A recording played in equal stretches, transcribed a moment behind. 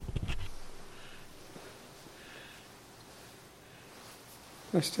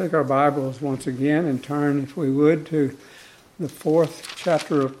Let's take our Bibles once again and turn, if we would, to the 4th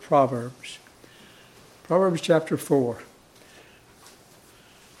chapter of Proverbs. Proverbs chapter 4.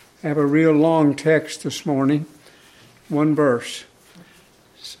 I have a real long text this morning, one verse.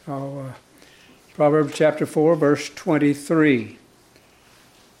 So, Proverbs chapter 4, verse 23.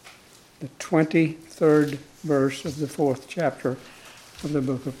 The 23rd verse of the 4th chapter of the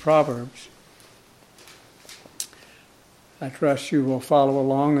book of Proverbs. I trust you will follow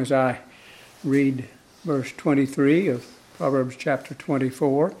along as I read verse 23 of Proverbs chapter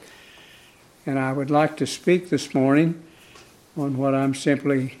 24. And I would like to speak this morning on what I'm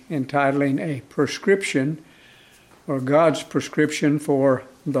simply entitling a prescription, or God's prescription for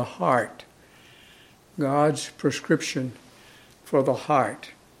the heart. God's prescription for the heart.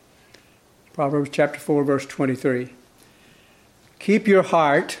 Proverbs chapter 4, verse 23. Keep your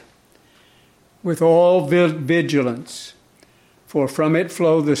heart with all vigilance, for from it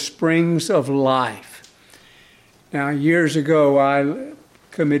flow the springs of life. Now, years ago, I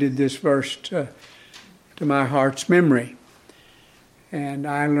committed this verse to my heart's memory. And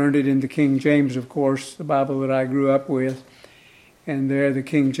I learned it in the King James, of course, the Bible that I grew up with. And there the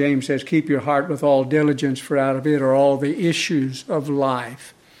King James says, keep your heart with all diligence, for out of it are all the issues of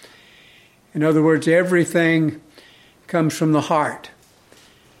life. In other words, everything comes from the heart.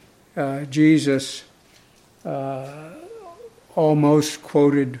 Jesus almost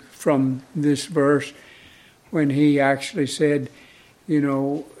quoted from this verse when he actually said,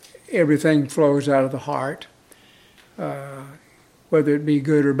 everything flows out of the heart, whether it be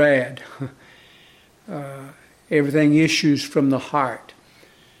good or bad. Everything issues from the heart,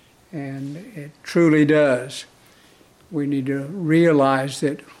 and it truly does. We need to realize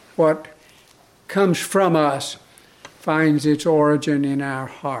that what comes from us finds its origin in our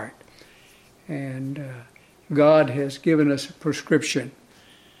heart. And God has given us a prescription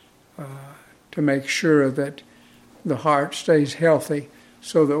to make sure that the heart stays healthy,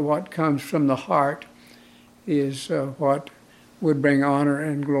 so that what comes from the heart is what would bring honor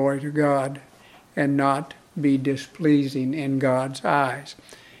and glory to God and not be displeasing in God's eyes.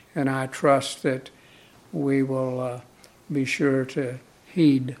 And I trust that we will be sure to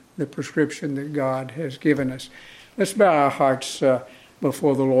heed the prescription that God has given us. Let's bow our hearts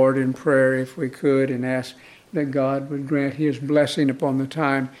before the Lord in prayer, if we could, and ask that God would grant His blessing upon the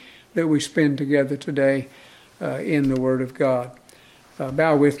time that we spend together today in the Word of God.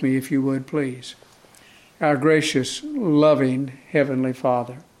 Bow with me, if you would, please. Our gracious, loving Heavenly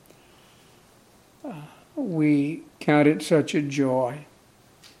Father, we count it such a joy,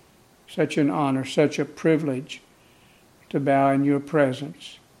 such an honor, such a privilege to bow in your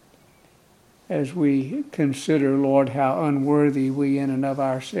presence as we consider, Lord, how unworthy we in and of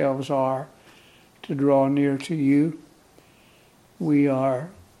ourselves are to draw near to you. We are,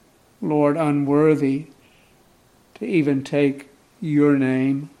 Lord, unworthy to even take your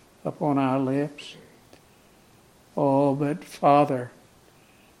name upon our lips. Oh, but Father,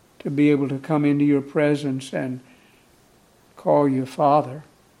 to be able to come into your presence and call you Father,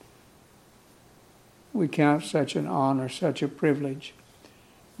 we count such an honor, such a privilege,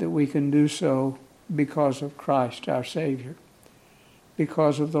 that we can do so because of Christ our Savior,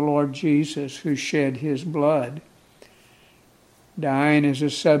 because of the Lord Jesus who shed his blood, dying as a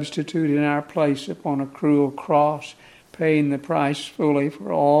substitute in our place upon a cruel cross, paying the price fully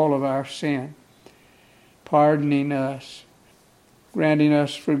for all of our sin, pardoning us, granting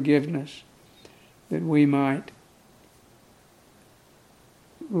us forgiveness, that we might,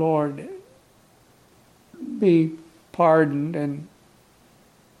 Lord, be pardoned and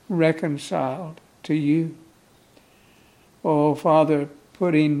reconciled to you. Oh, Father,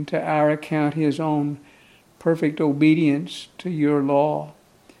 putting to our account his own perfect obedience to your law,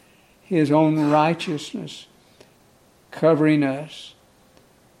 his own righteousness, covering us,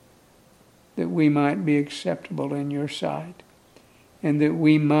 that we might be acceptable in your sight, and that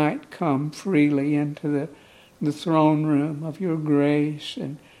we might come freely into the throne room of your grace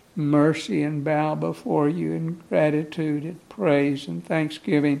and mercy and bow before you in gratitude and praise and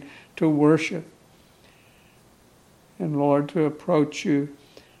thanksgiving, to worship. And Lord, to approach you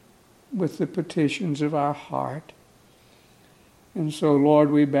with the petitions of our heart. And so,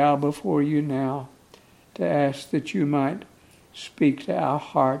 Lord, we bow before you now to ask that you might speak to our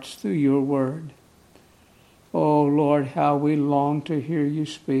hearts through your word. Oh, Lord, how we long to hear you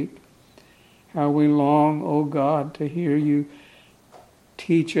speak. How we long, oh God, to hear you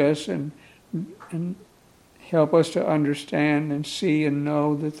teach us and help us to understand and see and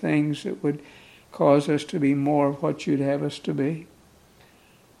know the things that would cause us to be more of what you'd have us to be.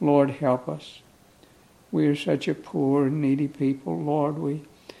 Lord, help us. We are such a poor and needy people, Lord.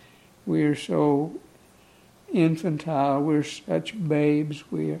 We are so infantile. We're such babes.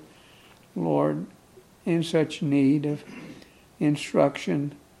 We are, Lord, in such need of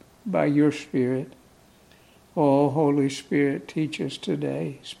instruction by your Spirit. Oh, Holy Spirit, teach us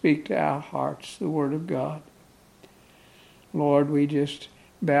today. Speak to our hearts the Word of God. Lord, we just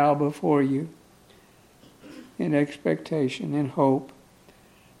bow before you in expectation and hope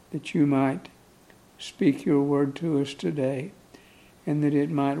that you might speak your word to us today, and that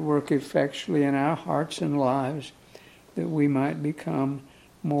it might work effectually in our hearts and lives, that we might become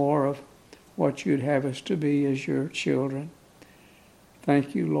more of what you'd have us to be as your children.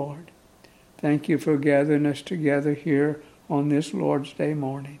 Thank you, Lord. Thank you for gathering us together here on this Lord's Day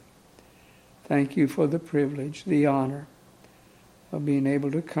morning. Thank you for the privilege, the honor of being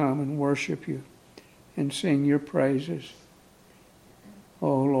able to come and worship you and sing your praises.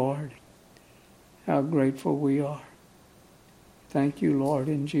 Oh, Lord, how grateful we are. Thank you, Lord,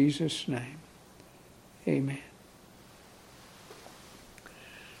 in Jesus' name. Amen.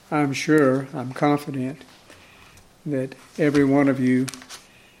 I'm sure, I'm confident that every one of you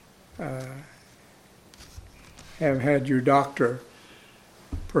have had your doctor,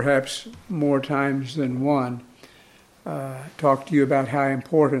 perhaps more times than one, talk to you about how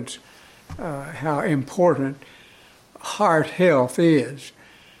important heart health is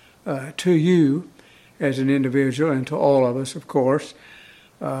to you as an individual and to all of us, of course.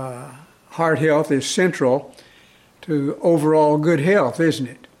 Heart health is central to overall good health, isn't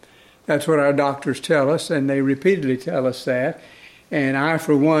it? That's what our doctors tell us, and they repeatedly tell us that. And I,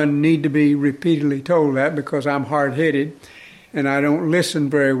 for one, need to be repeatedly told that because I'm hard-headed and I don't listen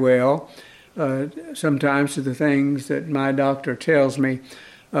very well sometimes to the things that my doctor tells me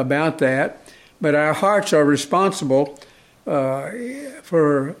about that. But our hearts are responsible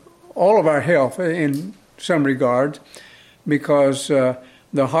for all of our health in some regards, because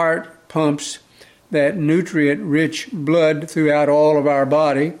the heart pumps that nutrient-rich blood throughout all of our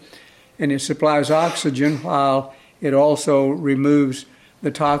body, and it supplies oxygen while it also removes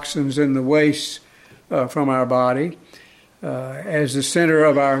the toxins and the wastes from our body. As the center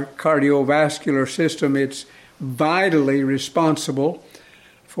of our cardiovascular system, it's vitally responsible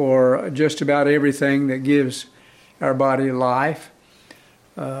for just about everything that gives our body life,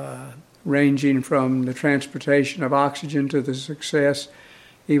 ranging from the transportation of oxygen to the success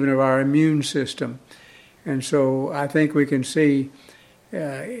even of our immune system. And so I think we can see,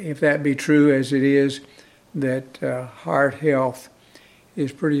 if that be true as it is, that heart health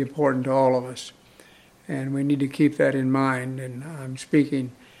is pretty important to all of us. And we need to keep that in mind. And I'm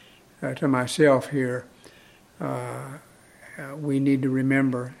speaking to myself here. We need to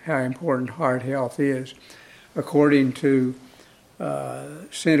remember how important heart health is. According to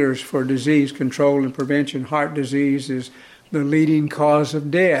Centers for Disease Control and Prevention, heart disease is the leading cause of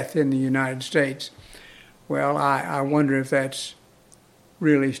death in the United States. Well, I wonder if that's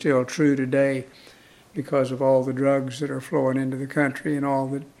really still true today, because of all the drugs that are flowing into the country and all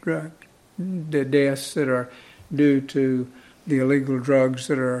the deaths that are due to the illegal drugs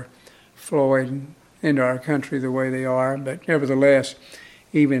that are flowing into our country the way they are. But nevertheless,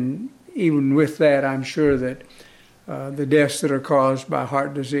 even with that, I'm sure that the deaths that are caused by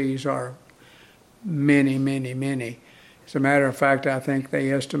heart disease are many, many, many. As a matter of fact, I think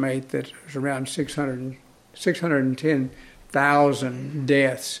they estimate that there's around 610,000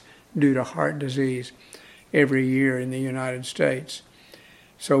 deaths due to heart disease every year in the United States.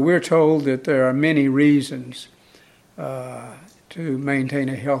 So we're told that there are many reasons to maintain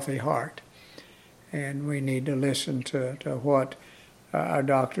a healthy heart, and we need to listen to what our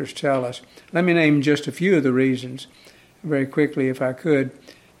doctors tell us. Let me name just a few of the reasons very quickly, if I could.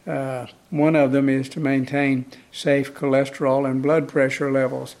 One of them is to maintain safe cholesterol and blood pressure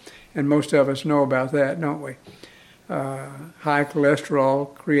levels, and most of us know about that, don't we? High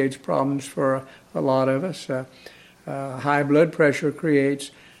cholesterol creates problems for a lot of us. High blood pressure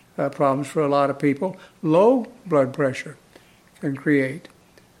creates problems for a lot of people. Low blood pressure can create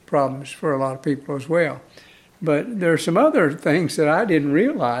problems for a lot of people as well. But there are some other things that I didn't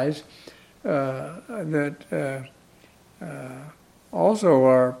realize that also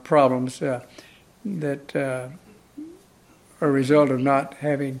are problems that are a result of not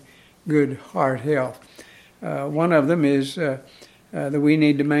having good heart health. One of them is that we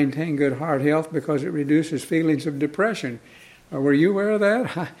need to maintain good heart health because it reduces feelings of depression. Were you aware of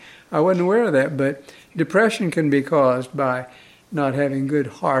that? I wasn't aware of that, but depression can be caused by not having good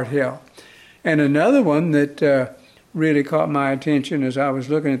heart health. And another one that really caught my attention as I was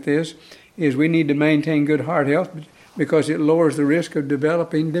looking at this is we need to maintain good heart health because it lowers the risk of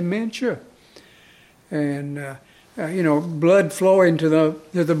developing dementia. and blood flowing to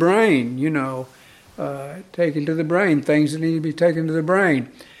the brain, taken to the brain, things that need to be taken to the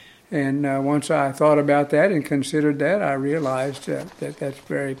brain. And once I thought about that and considered that, I realized that that's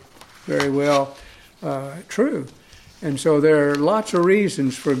very, very well true. And so there are lots of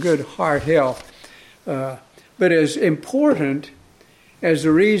reasons for good heart health. But as important as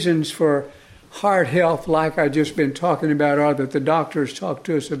the reasons for heart health, like I've just been talking about, or that the doctors talk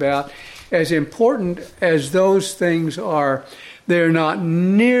to us about, as important as those things are, they're not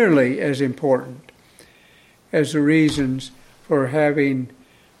nearly as important as the reasons for having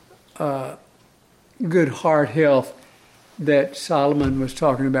good heart health that Solomon was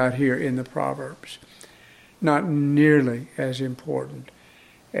talking about here in the Proverbs. Not nearly as important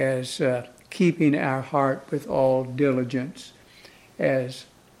as keeping our heart with all diligence, as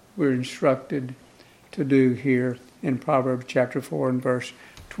we're instructed to do here in Proverbs chapter 4 and verse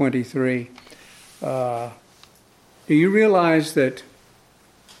 23. Do you realize that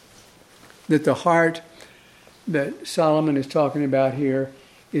the heart that Solomon is talking about here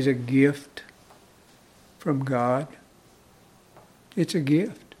is a gift from God? It's a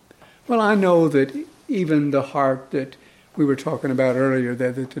gift. Well, I know that even the heart that we were talking about earlier,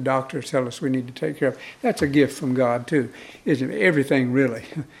 that the doctors tell us we need to take care of, that's a gift from God too. Isn't it? Everything really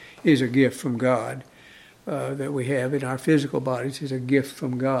is a gift from God that we have in our physical bodies is a gift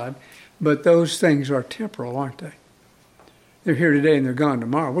from God. But those things are temporal, aren't they? They're here today and they're gone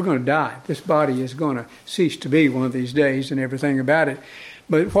tomorrow. We're going to die. This body is going to cease to be one of these days and everything about it.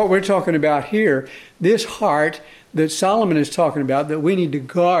 But what we're talking about here, this heart that Solomon is talking about, that we need to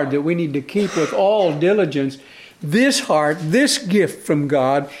guard, that we need to keep with all diligence, this heart, this gift from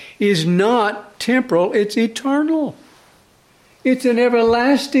God, is not temporal, it's eternal. It's an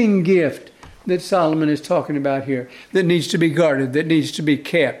everlasting gift that Solomon is talking about here, that needs to be guarded, that needs to be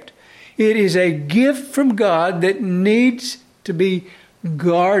kept. It is a gift from God that needs to be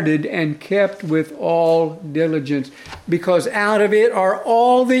guarded and kept with all diligence, because out of it are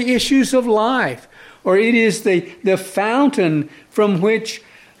all the issues of life, or it is the fountain from which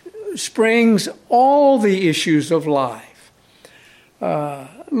springs all the issues of life.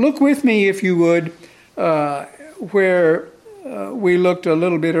 Look with me, if you would, where we looked a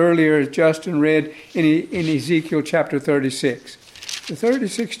little bit earlier, as Justin read in Ezekiel chapter 36. The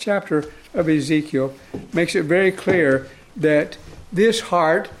 36th chapter of Ezekiel makes it very clear that this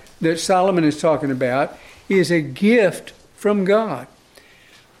heart that Solomon is talking about is a gift from God.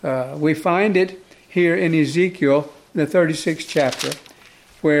 We find it here in Ezekiel, the 36th chapter,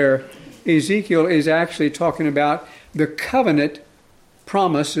 where Ezekiel is actually talking about the covenant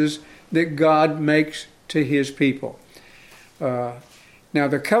promises that God makes to his people. Now,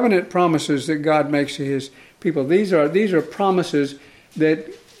 the covenant promises that God makes to his people, these are promises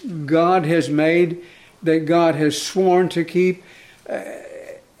that God has made, that God has sworn to keep,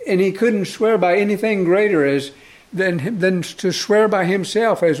 and he couldn't swear by anything greater than to swear by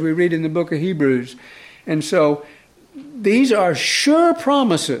himself, as we read in the book of Hebrews. And so these are sure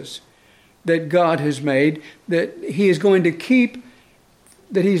promises that God has made, that he is going to keep,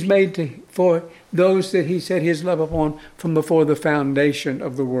 that he's made for those that he set his love upon from before the foundation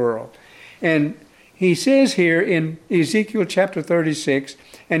of the world. And he says here in Ezekiel chapter 36,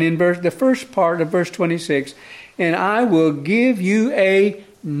 and in the first part of verse 26, and I will give you a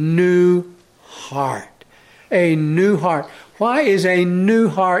new heart. A new heart. Why is a new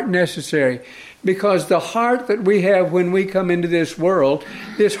heart necessary? Because the heart that we have when we come into this world,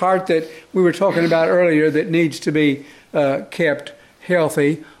 this heart that we were talking about earlier that needs to be kept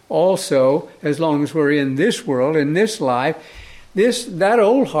healthy also, as long as we're in this world, in this life, that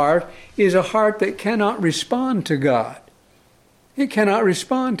old heart is a heart that cannot respond to God. It cannot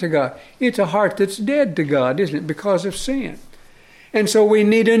respond to God. It's a heart that's dead to God, isn't it? Because of sin. And so we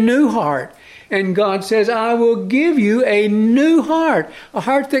need a new heart. And God says, I will give you a new heart, a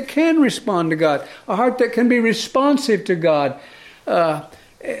heart that can respond to God, a heart that can be responsive to God.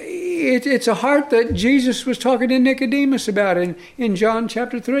 It's a heart that Jesus was talking to Nicodemus about in John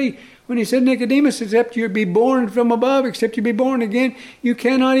chapter 3, when he said, Nicodemus, except you be born from above, except you be born again, you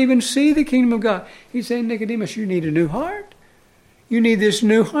cannot even see the kingdom of God. He's saying, Nicodemus, you need a new heart. You need this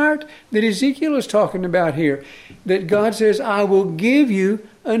new heart that Ezekiel is talking about here, that God says, I will give you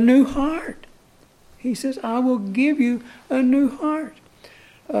a new heart. He says, I will give you a new heart.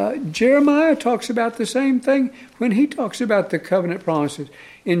 Jeremiah talks about the same thing when he talks about the covenant promises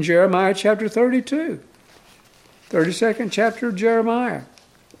in Jeremiah chapter 32, 32nd chapter of Jeremiah,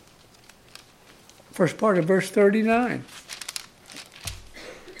 first part of verse 39.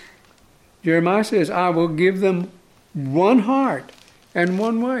 Jeremiah says, I will give them one heart and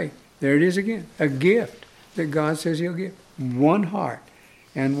one way. There it is again. A gift that God says He'll give. One heart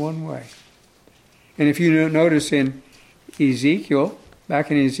and one way. And if you notice in Ezekiel,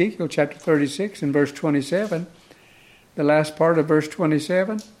 back in Ezekiel chapter 36 and verse 27, the last part of verse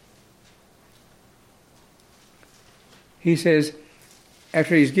 27, He says,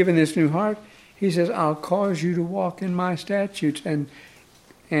 after He's given this new heart, He says, I'll cause you to walk in my statutes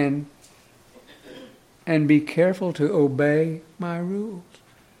and be careful to obey my rules.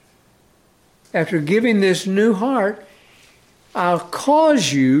 After giving this new heart, I'll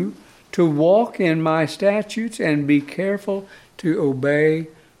cause you to walk in my statutes and be careful to obey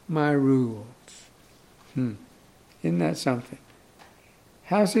my rules. Isn't that something?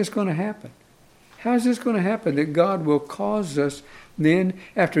 How's this going to happen? How's this going to happen that God will cause us then,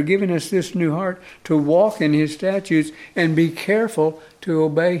 after giving us this new heart, to walk in His statutes and be careful to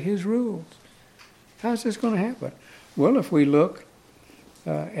obey His rules? How's this going to happen? Well, if we look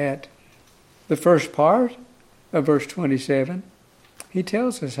at the first part of verse 27, He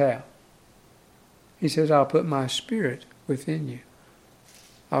tells us how. He says, I'll put my Spirit within you.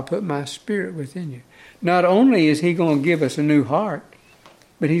 I'll put my Spirit within you. Not only is He going to give us a new heart,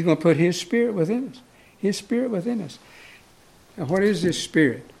 but He's going to put His Spirit within us. His Spirit within us. Now, what is this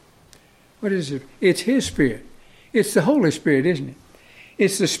Spirit? What is it? It's His Spirit. It's the Holy Spirit, isn't it?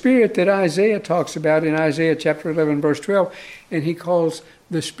 It's the Spirit that Isaiah talks about in Isaiah chapter 11, verse 12, and he calls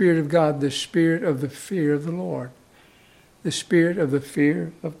the Spirit of God the Spirit of the fear of the Lord. The Spirit of the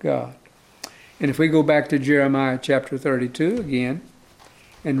fear of God. And if we go back to Jeremiah chapter 32 again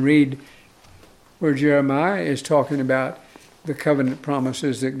and read where Jeremiah is talking about the covenant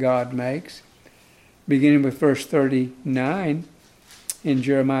promises that God makes, beginning with verse 39 in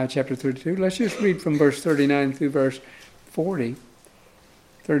Jeremiah chapter 32. Let's just read from verse 39 through verse 40.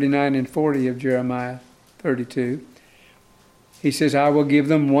 39 and 40 of Jeremiah 32. He says, I will give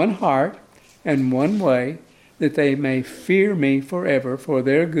them one heart and one way, that they may fear me forever for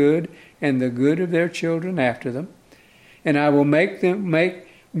their good and the good of their children after them. And I will make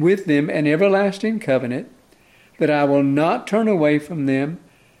with them an everlasting covenant, that I will not turn away from them,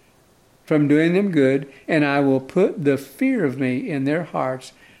 from doing them good, and I will put the fear of me in their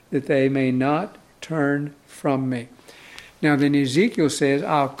hearts, that they may not turn from me. Now then Ezekiel says,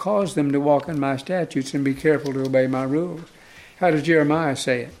 I'll cause them to walk in my statutes and be careful to obey my rules. How does Jeremiah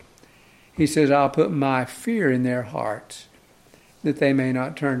say it? He says, I'll put my fear in their hearts, that they may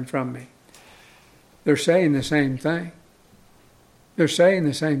not turn from me. They're saying the same thing. They're saying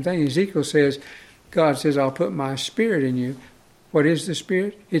the same thing. Ezekiel says, God says, I'll put my Spirit in you. What is the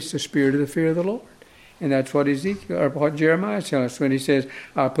Spirit? It's the Spirit of the fear of the Lord. And that's what what Jeremiah tells us when he says,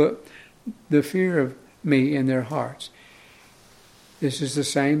 I'll put the fear of me in their hearts. This is the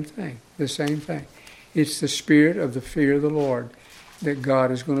same thing. The same thing. It's the Spirit of the fear of the Lord that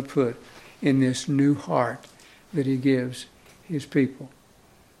God is going to put in this new heart that He gives His people.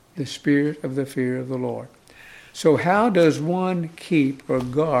 The Spirit of the fear of the Lord. So how does one keep or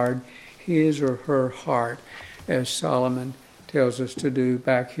guard his or her heart, as Solomon tells us to do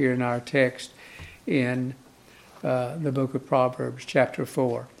back here in our text in the book of Proverbs, chapter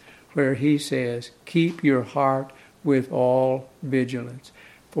 4, where he says, keep your heart with all vigilance,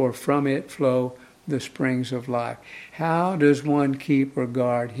 for from it flow the springs of life. How does one keep or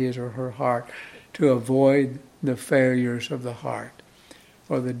guard his or her heart to avoid the failures of the heart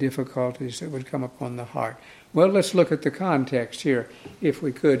or the difficulties that would come upon the heart? Well, let's look at the context here, if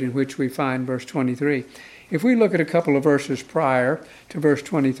we could, in which we find verse 23. If we look at a couple of verses prior to verse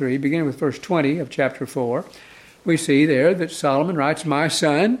 23, beginning with verse 20 of chapter 4, we see there that Solomon writes, my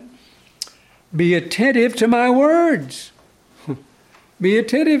son, be attentive to my words. Be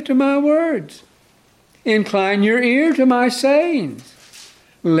attentive to my words. Incline your ear to my sayings.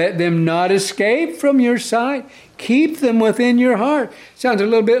 Let them not escape from your sight. Keep them within your heart. Sounds a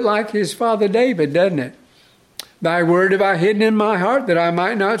little bit like his father David, doesn't it? Thy word have I hidden in my heart, that I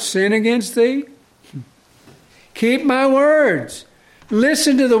might not sin against thee. Keep my words.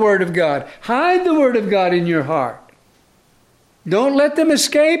 Listen to the word of God. Hide the word of God in your heart. Don't let them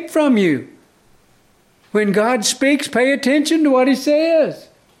escape from you. When God speaks, pay attention to what He says.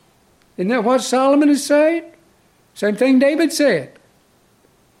 Isn't that what Solomon is saying? Same thing David said.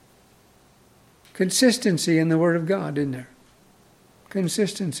 Consistency in the Word of God, isn't there?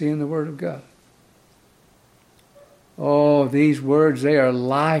 Consistency in the Word of God. Oh, these words, they are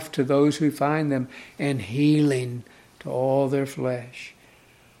life to those who find them and healing to all their flesh.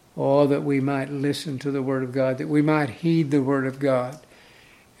 Oh, that we might listen to the Word of God, that we might heed the Word of God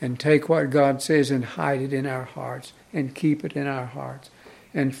and take what God says and hide it in our hearts and keep it in our hearts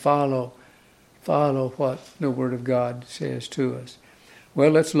and follow what the Word of God says to us. Well,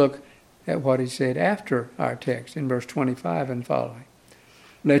 let's look at what he said after our text in verse 25 and following.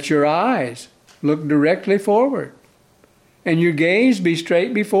 Let your eyes look directly forward, and your gaze be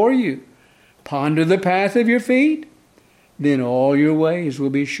straight before you. Ponder the path of your feet. Then all your ways will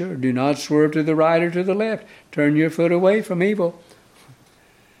be sure. Do not swerve to the right or to the left. Turn your foot away from evil.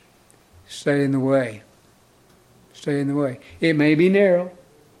 Stay in the way. Stay in the way. It may be narrow.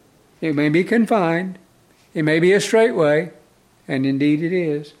 It may be confined. It may be a straight way. And indeed it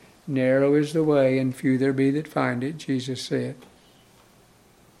is. Narrow is the way, and few there be that find it, Jesus said.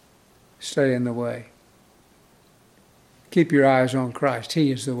 Stay in the way. Keep your eyes on Christ.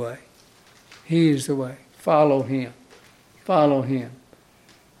 He is the way. He is the way. Follow Him. Follow Him.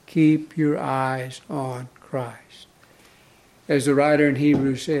 Keep your eyes on Christ. As the writer in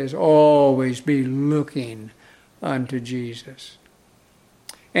Hebrews says, always be looking unto Jesus.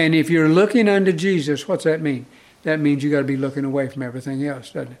 And if you're looking unto Jesus, what's that mean? That means you got to be looking away from everything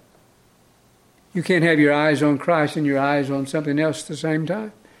else, doesn't it? You can't have your eyes on Christ and your eyes on something else at the same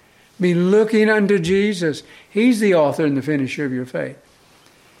time. Be looking unto Jesus. He's the author and the finisher of your faith.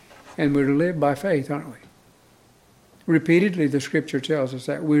 And we're to live by faith, aren't we? Repeatedly, the Scripture tells us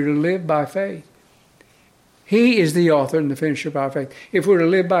that. We're to live by faith. He is the author and the finisher of our faith. If we're to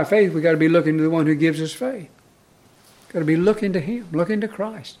live by faith, we've got to be looking to the one who gives us faith. Got to be looking to Him, looking to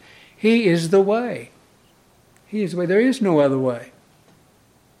Christ. He is the way. He is the way. There is no other way.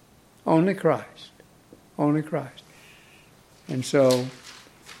 Only Christ. Only Christ. And so,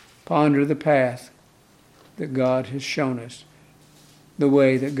 ponder the path that God has shown us. The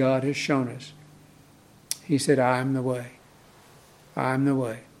way that God has shown us. He said, I am the way. I am the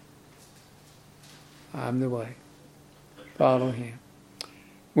way. I am the way. Follow Him.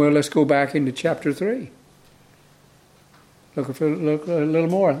 Well, let's go back into chapter 3. Look a little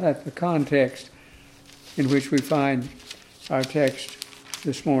more at the context in which we find our text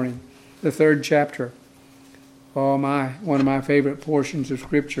this morning. The 3rd chapter. One of my favorite portions of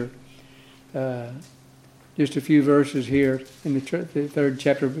Scripture. Just a few verses here in the 3rd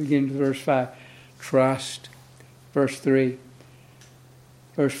chapter, beginning with verse 5. Trust. Verse 3.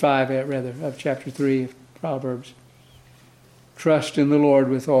 Verse 5, of chapter 3 of Proverbs. Trust in the Lord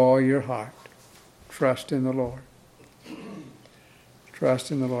with all your heart. Trust in the Lord.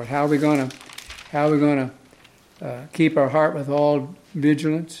 Trust in the Lord. How are we going to keep our heart with all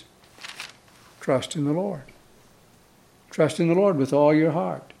vigilance? Trust in the Lord. Trust in the Lord with all your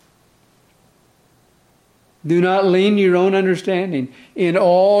heart. Do not lean to your own understanding. In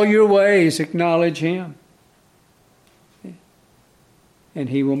all your ways acknowledge Him, and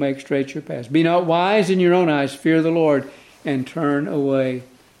He will make straight your paths. Be not wise in your own eyes. Fear the Lord, and turn away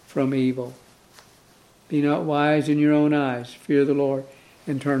from evil. Be not wise in your own eyes. Fear the Lord,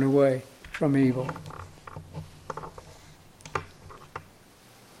 and turn away from evil.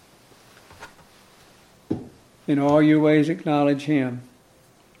 In all your ways acknowledge Him.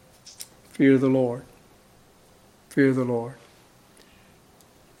 Fear the Lord. Fear the Lord.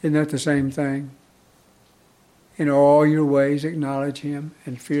 Isn't that the same thing? In all your ways acknowledge Him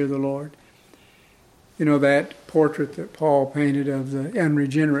and fear the Lord. You know that portrait that Paul painted of the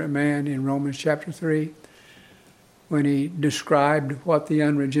unregenerate man in Romans chapter 3, when he described what the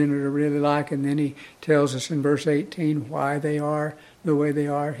unregenerate are really like, and then he tells us in verse 18 why they are the way they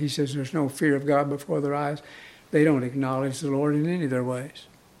are. He says there's no fear of God before their eyes. They don't acknowledge the Lord in any of their ways.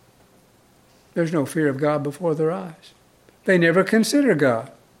 There's no fear of God before their eyes. They never consider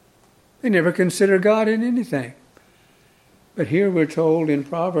God. They never consider God in anything. But here we're told in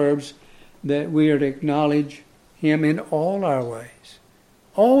Proverbs that we are to acknowledge Him in all our ways.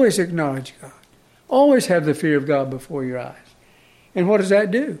 Always acknowledge God. Always have the fear of God before your eyes. And what does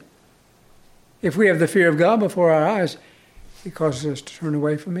that do? If we have the fear of God before our eyes, it causes us to turn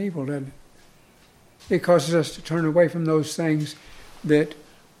away from evil, doesn't it? It causes us to turn away from those things that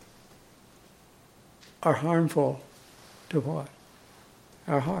are harmful to what?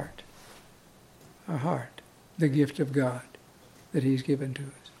 Our heart. Our heart. The gift of God that He's given to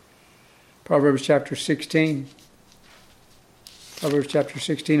us. Proverbs chapter 16. Proverbs chapter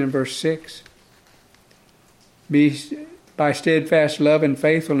 16 and verse 6. By steadfast love and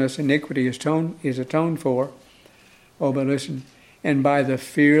faithfulness, iniquity is atoned for. Oh, but listen. And by the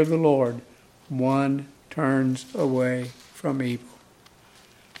fear of the Lord, one turns away from evil.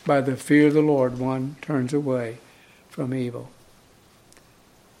 By the fear of the Lord, one turns away from evil.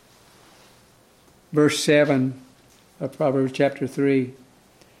 Verse 7 of Proverbs chapter 3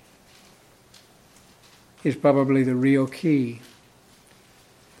 is probably the real key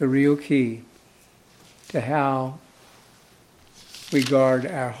to how we guard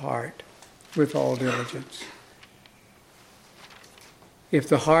our heart with all diligence. If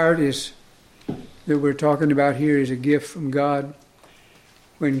the heart is that we're talking about here is a gift from God,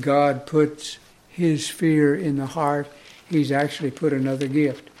 when God puts His fear in the heart, He's actually put another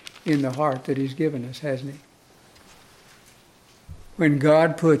gift in the heart that He's given us, hasn't He? When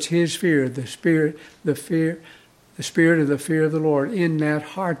God puts His fear, the spirit of the fear of the Lord in that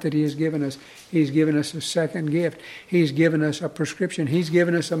heart that He has given us, He's given us a second gift. He's given us a prescription. He's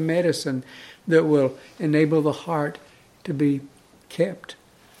given us a medicine that will enable the heart to be kept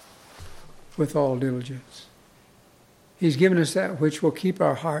with all diligence. He's given us that which will keep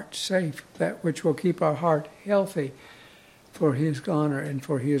our heart safe, that which will keep our heart healthy for His honor and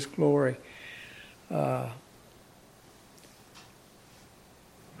for His glory. When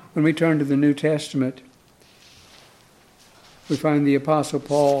we turn to the New Testament, we find the Apostle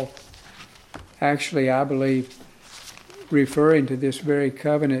Paul actually, I believe, referring to this very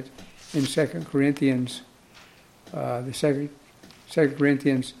covenant in 2 Corinthians. The 2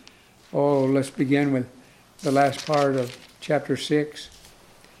 Corinthians, let's begin with the last part of chapter 6,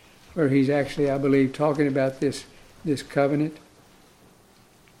 where he's actually, I believe, talking about this covenant.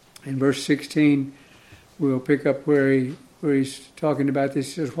 In verse 16, we'll pick up where he's talking about this.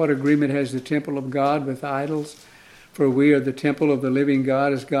 He says, "What agreement has the temple of God with idols? For we are the temple of the living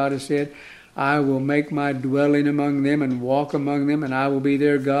God, as God has said, I will make my dwelling among them and walk among them, and I will be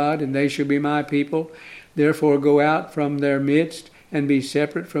their God, and they shall be my people. Therefore go out from their midst and be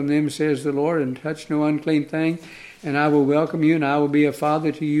separate from them, says the Lord, and touch no unclean thing. And I will welcome you, and I will be a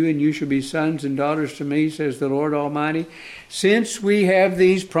father to you, and you shall be sons and daughters to me, says the Lord Almighty. Since we have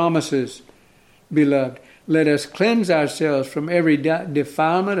these promises, beloved, let us cleanse ourselves from every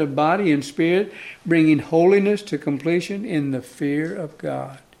defilement of body and spirit, bringing holiness to completion in the fear of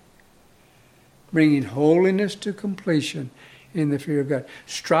God." Bringing holiness to completion in the fear of God.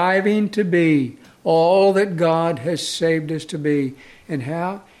 Striving to be all that God has saved us to be. And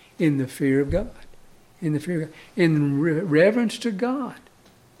how? In the fear of God. In the fear of God. In reverence to God.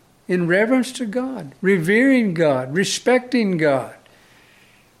 In reverence to God. Revering God. Respecting God.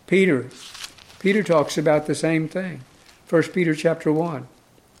 Peter talks about the same thing. 1 Peter chapter 1.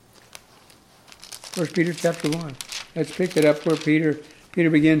 1 Peter chapter 1. Let's pick it up where Peter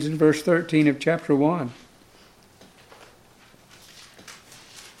begins in verse 13 of chapter 1.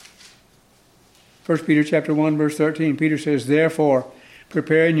 1 Peter chapter 1, verse 13, Peter says, "Therefore,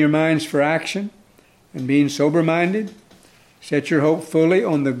 preparing your minds for action and being sober-minded, set your hope fully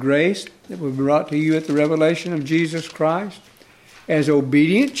on the grace that will be brought to you at the revelation of Jesus Christ. As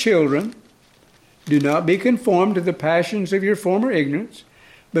obedient children, do not be conformed to the passions of your former ignorance,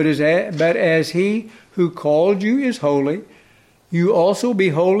 but as He who called you is holy, you also be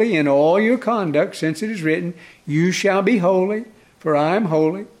holy in all your conduct, since it is written, you shall be holy, for I am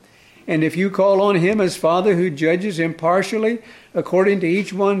holy. And if you call on Him as Father who judges impartially according to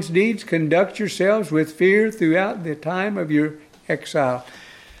each one's deeds, conduct yourselves with fear throughout the time of your exile."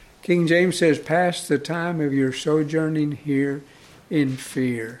 King James says, pass the time of your sojourning here in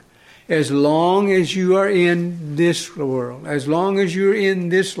fear. As long as you are in this world, as long as you're in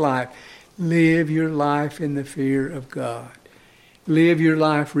this life, live your life in the fear of God. Live your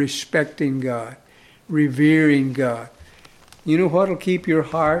life respecting God, revering God. You know what will keep your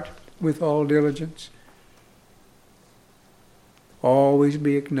heart with all diligence? Always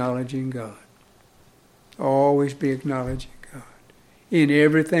be acknowledging God. Always be acknowledging God. In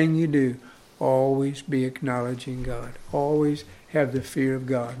everything you do, always be acknowledging God. Always have the fear of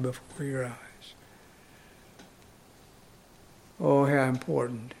God before your eyes. Oh, how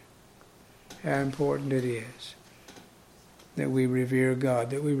important it is that we revere God,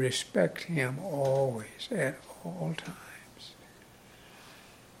 that we respect Him always, at all times.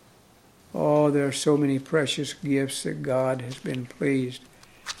 Oh, there are so many precious gifts that God has been pleased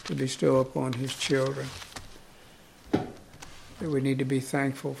to bestow upon His children that we need to be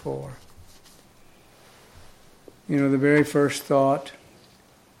thankful for. You know, the very first thought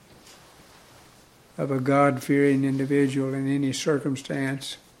of a God-fearing individual in any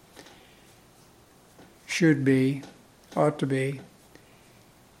circumstance ought to be,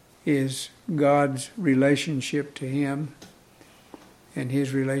 is God's relationship to him and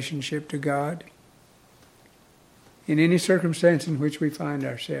his relationship to God. In any circumstance in which we find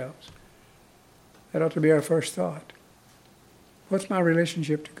ourselves, that ought to be our first thought. What's my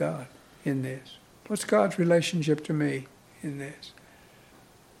relationship to God in this? What's God's relationship to me in this?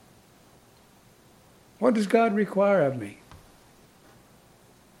 What does God require of me?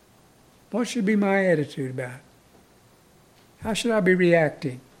 What should be my attitude about it? How should I be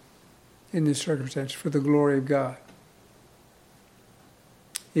reacting in this circumstance for the glory of God?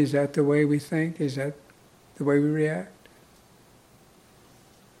 Is that the way we think? Is that the way we react?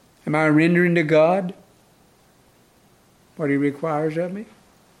 Am I rendering to God what He requires of me?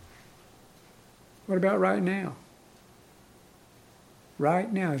 What about right now? Right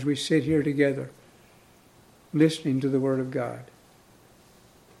now, as we sit here together, listening to the Word of God,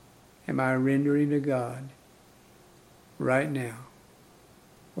 am I rendering to God right now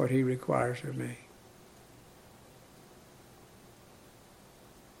what He requires of me?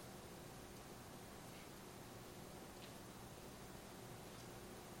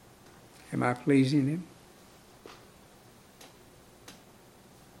 Am I pleasing Him?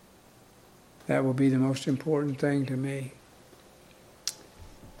 That will be the most important thing to me.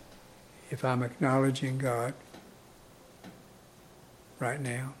 If I'm acknowledging God right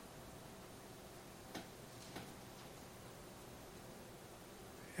now.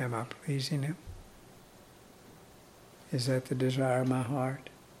 Am I pleasing Him? Is that the desire of my heart?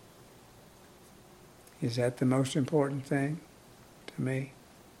 Is that the most important thing to me?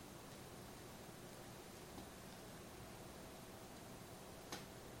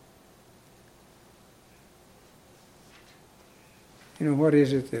 You know, what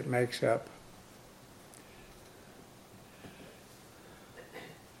is it that makes up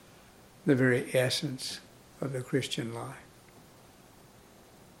the very essence of the Christian life?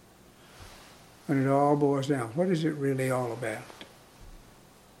 When it all boils down, what is it really all about?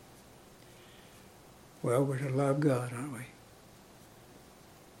 Well, we're to love God, aren't we?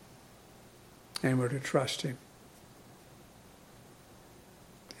 And we're to trust Him.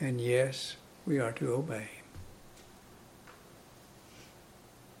 And yes, we are to obey Him.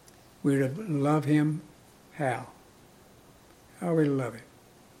 We're to love Him how? How are we to love Him?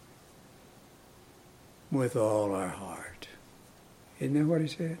 With all our heart. Isn't that what He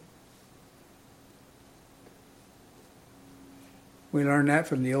said? We learn that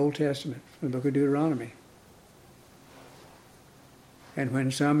from the Old Testament, from the book of Deuteronomy. And when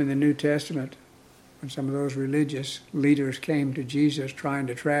some in the New Testament, when some of those religious leaders came to Jesus trying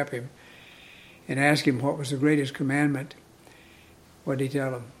to trap Him and ask Him what was the greatest commandment, what did He tell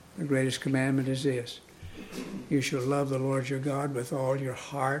them? The greatest commandment is this: you shall love the Lord your God with all your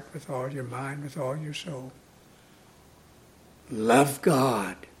heart, with all your mind, with all your soul. Love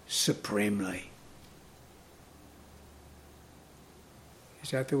God supremely.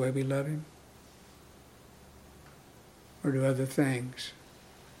 Is that the way we love Him? Or do other things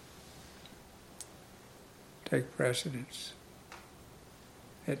take precedence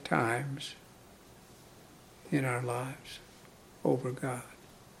at times in our lives over God?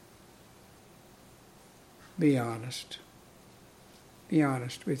 Be honest. Be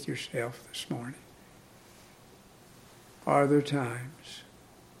honest with yourself this morning. Are there times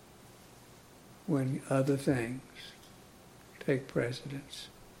when other things take precedence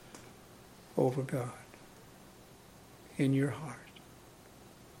over God in your heart?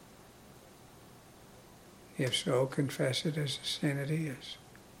 If so, confess it as the sin it is.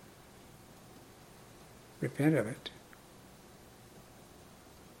 Repent of it.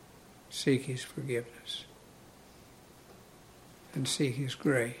 Seek His forgiveness. And seek His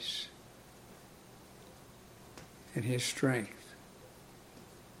grace and His strength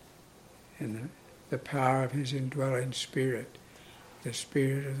and the power of His indwelling Spirit, the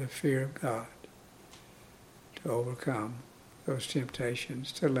spirit of the fear of God, to overcome those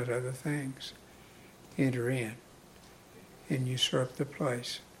temptations, to let other things enter in and usurp the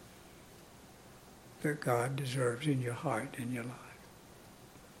place that God deserves in your heart and your life.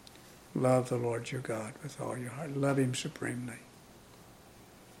 Love the Lord your God with all your heart. Love Him supremely.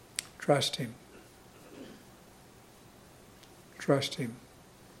 Trust Him. Trust Him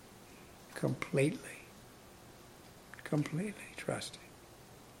completely. Completely trust Him.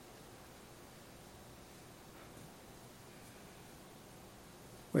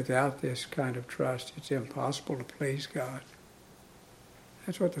 Without this kind of trust, it's impossible to please God.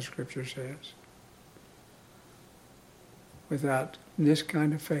 That's what the Scripture says. Without this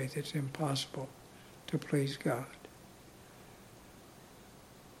kind of faith, it's impossible to please God.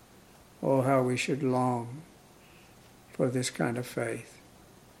 Oh, how we should long for this kind of faith.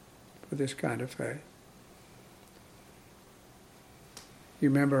 For this kind of faith. You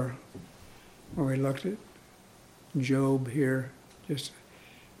remember when we looked at Job here just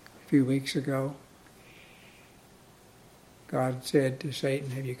a few weeks ago? God said to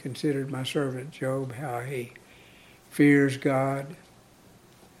Satan, have you considered my servant Job, how he fears God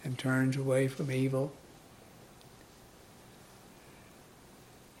and turns away from evil?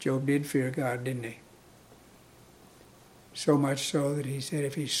 Job did fear God, didn't he? So much so that he said,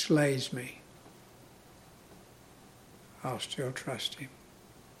 if he slays me, I'll still trust him.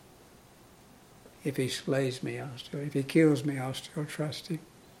 If he slays me, if he kills me, I'll still trust him.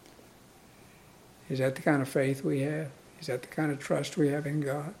 Is that the kind of faith we have? Is that the kind of trust we have in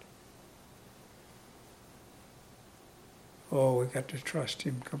God? Oh, we've got to trust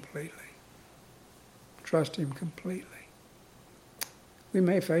Him completely. Trust Him completely. We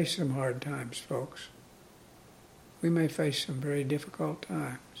may face some hard times, folks. We may face some very difficult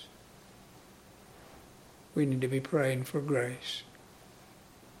times. We need to be praying for grace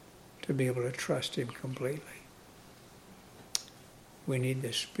to be able to trust Him completely. We need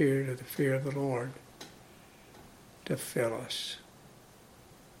the spirit of the fear of the Lord to fill us,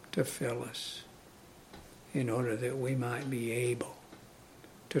 in order that we might be able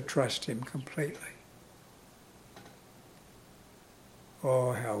to trust Him completely.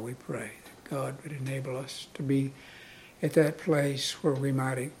 Oh, how we pray that God would enable us to be at that place where we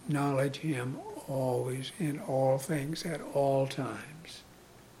might acknowledge Him always, in all things, at all times.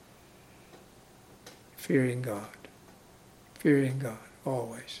 Fearing God,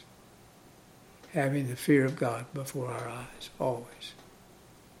 always. Having the fear of God before our eyes, always.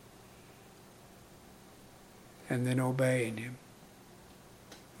 And then obeying Him.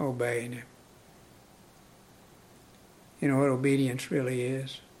 You know what obedience really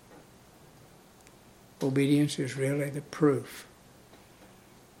is? Obedience is really the proof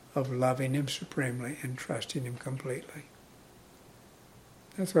of loving Him supremely and trusting Him completely.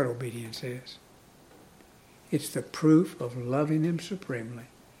 That's what obedience is. It's the proof of loving Him supremely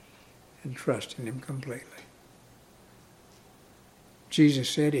and trusting Him completely. Jesus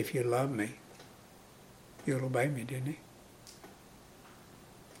said, if you love me, you'll obey me, didn't He?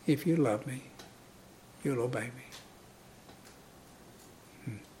 If you love me, you'll obey me.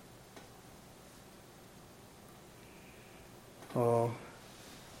 Oh,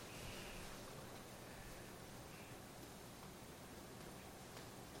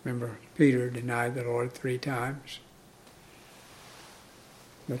 remember, Peter denied the Lord 3 times.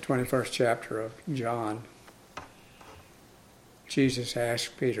 The 21st chapter of John, Jesus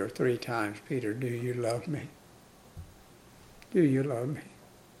asked Peter 3 times, Peter, do you love me? Do you love me?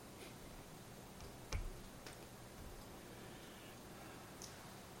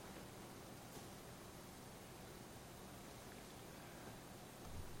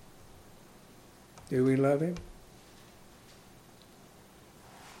 Do we love Him?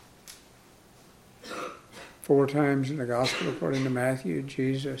 4 times in the Gospel according to Matthew,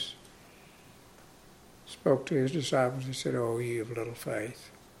 Jesus spoke to His disciples and said, oh, ye of little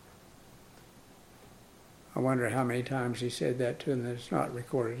faith. I wonder how many times He said that to them that it's not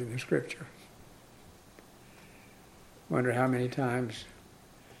recorded in the Scripture. I wonder how many times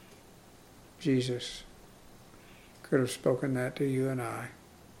Jesus could have spoken that to you and I.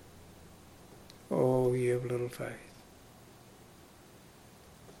 Oh, ye of little faith.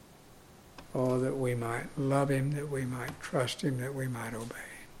 Oh, that we might love Him, that we might trust Him, that we might obey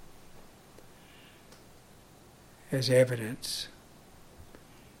Him. As evidence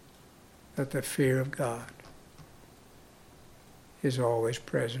that the fear of God is always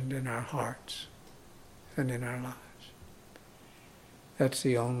present in our hearts and in our lives. That's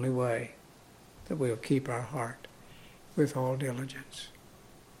the only way that we'll keep our heart with all diligence.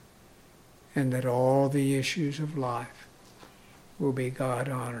 And that all the issues of life will be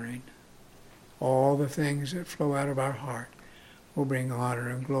God-honoring. All the things that flow out of our heart will bring honor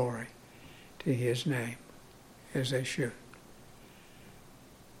and glory to His name, as they should.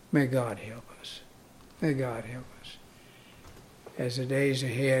 May God help us. May God help us. As the days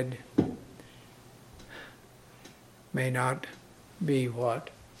ahead may not be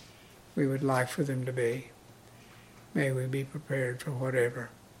what we would like for them to be, may we be prepared for whatever.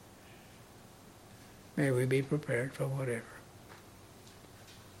 May we be prepared for whatever.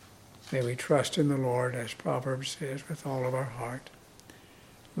 May we trust in the Lord, as Proverbs says, with all of our heart,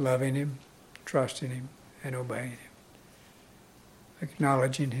 loving Him, trusting Him, and obeying Him,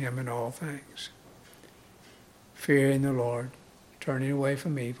 acknowledging Him in all things, fearing the Lord, turning away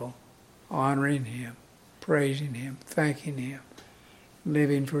from evil, honoring Him, praising Him, thanking Him,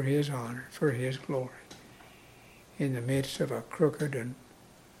 living for His honor, for His glory, in the midst of a crooked and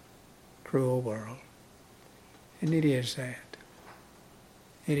cruel world. And it is that.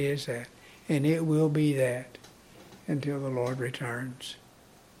 It is that. And it will be that until the Lord returns.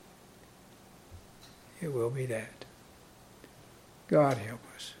 It will be that. God help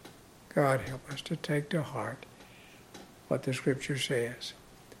us. God help us to take to heart what the Scripture says.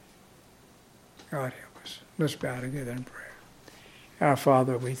 God help us. Let's bow together in prayer. Our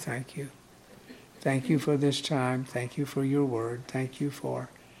Father, we thank You. Thank You for this time. Thank You for Your word. Thank You for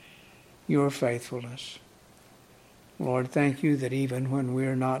Your faithfulness. Lord, thank You that even when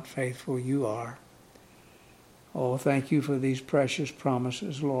we're not faithful, You are. Oh, thank you for these precious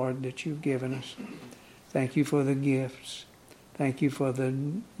promises, Lord, that you've given us. Thank you for the gifts. Thank you for the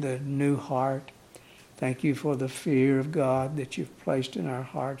new heart. Thank you for the fear of God that you've placed in our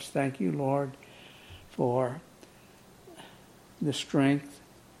hearts. Thank you, Lord, for the strength,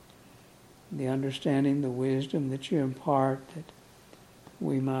 the understanding, the wisdom that you impart, that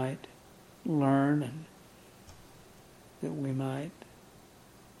we might learn and that we might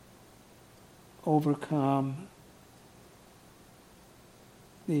overcome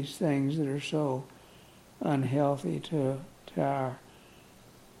these things that are so unhealthy to our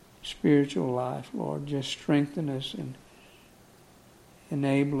spiritual life, Lord. Just strengthen us and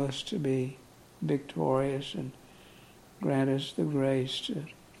enable us to be victorious and grant us the grace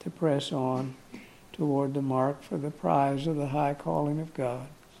to press on toward the mark for the prize of the high calling of God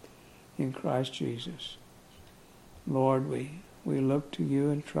in Christ Jesus. Lord, we look to you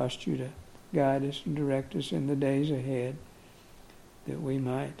and trust you to guide us and direct us in the days ahead, that we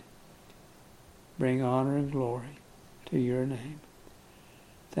might bring honor and glory to your name.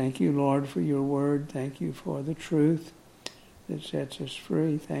 Thank you, Lord, for your word. Thank you for the truth that sets us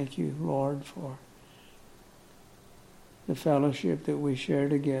free. Thank you, Lord, for the fellowship that we share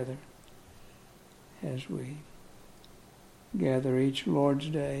together as we gather each Lord's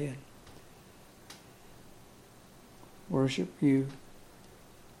Day and worship you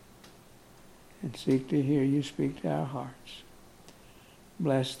and seek to hear you speak to our hearts.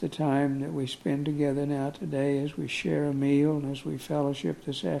 Bless the time that we spend together now today as we share a meal and as we fellowship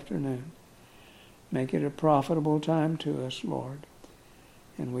this afternoon. Make it a profitable time to us, Lord.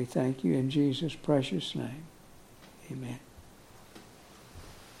 And we thank you in Jesus' precious name. Amen.